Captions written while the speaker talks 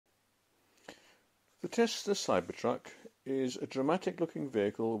The Tesla Cybertruck is a dramatic-looking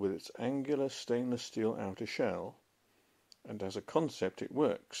vehicle with its angular stainless steel outer shell, and as a concept it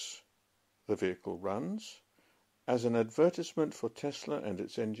works. The vehicle runs. As an advertisement for Tesla and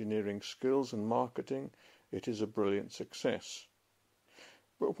its engineering skills and marketing, it is a brilliant success.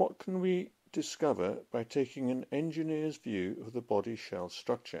 But what can we discover by taking an engineer's view of the body shell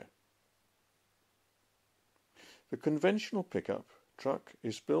structure? The conventional pickup truck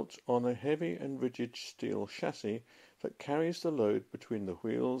is built on a heavy and rigid steel chassis that carries the load between the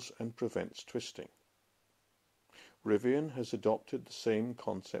wheels and prevents twisting. Rivian has adopted the same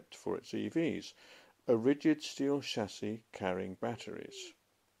concept for its EVs, a rigid steel chassis carrying batteries.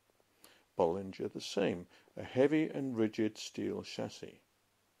 Bollinger the same, a heavy and rigid steel chassis.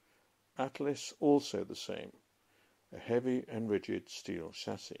 Atlas also the same, a heavy and rigid steel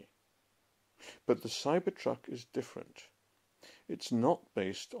chassis. But the Cybertruck is different. It's not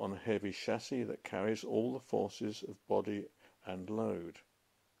based on a heavy chassis that carries all the forces of body and load.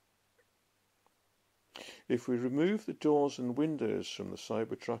 If we remove the doors and windows from the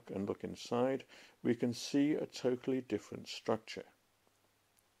Cybertruck and look inside, we can see a totally different structure.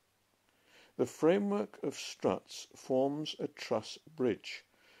 The framework of struts forms a truss bridge,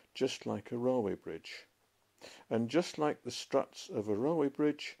 just like a railway bridge. And just like the struts of a railway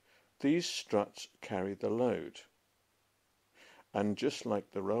bridge, these struts carry the load. And just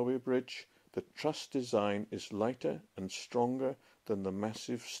like the railway bridge, the truss design is lighter and stronger than the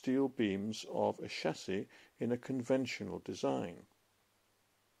massive steel beams of a chassis in a conventional design.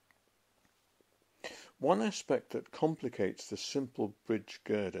 One aspect that complicates the simple bridge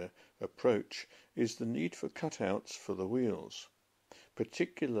girder approach is the need for cutouts for the wheels,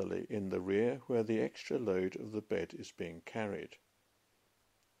 particularly in the rear where the extra load of the bed is being carried.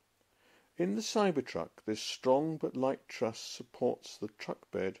 In the Cybertruck, this strong but light truss supports the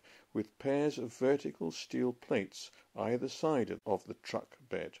truck bed with pairs of vertical steel plates either side of the truck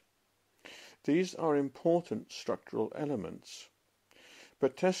bed. These are important structural elements,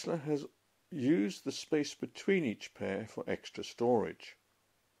 but Tesla has used the space between each pair for extra storage.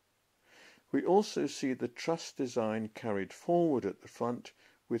 We also see the truss design carried forward at the front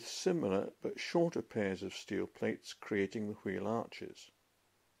with similar but shorter pairs of steel plates creating the wheel arches.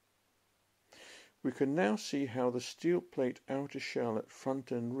 We can now see how the steel plate outer shell at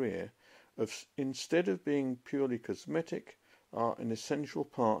front and rear, instead of being purely cosmetic, are an essential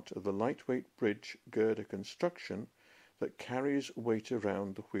part of the lightweight bridge girder construction that carries weight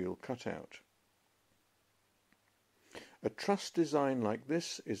around the wheel cutout. A truss design like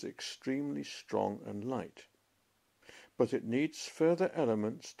this is extremely strong and light, but it needs further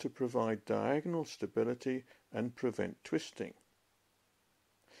elements to provide diagonal stability and prevent twisting.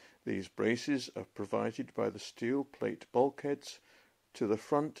 These braces are provided by the steel plate bulkheads to the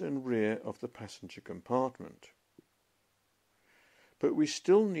front and rear of the passenger compartment. But we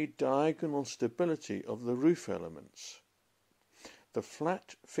still need diagonal stability of the roof elements. The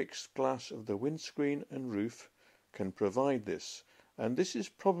flat fixed glass of the windscreen and roof can provide this, and this is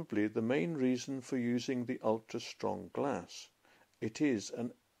probably the main reason for using the ultra-strong glass. It is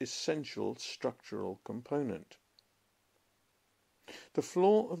an essential structural component. The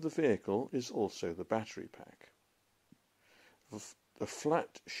floor of the vehicle is also the battery pack. The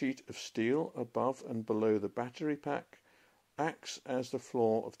flat sheet of steel above and below the battery pack acts as the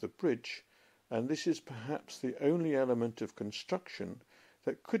floor of the bridge, and this is perhaps the only element of construction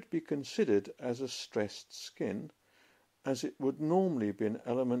that could be considered as a stressed skin, as it would normally be an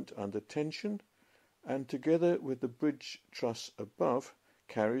element under tension, and together with the bridge truss above,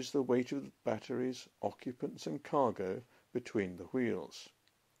 carries the weight of the batteries, occupants and cargo between the wheels.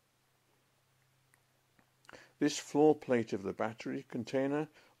 This floor plate of the battery container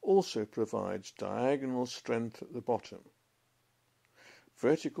also provides diagonal strength at the bottom.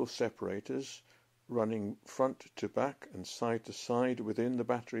 Vertical separators running front to back and side to side within the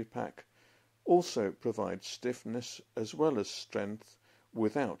battery pack also provide stiffness as well as strength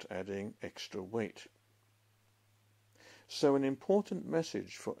without adding extra weight. So an important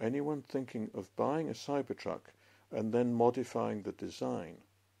message for anyone thinking of buying a Cybertruck and then modifying the design.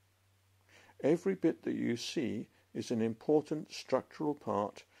 Every bit that you see is an important structural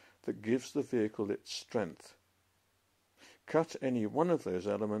part that gives the vehicle its strength. Cut any one of those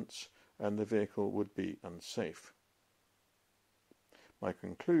elements and the vehicle would be unsafe. My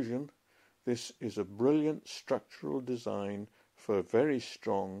conclusion, this is a brilliant structural design for a very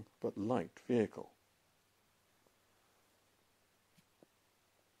strong but light vehicle.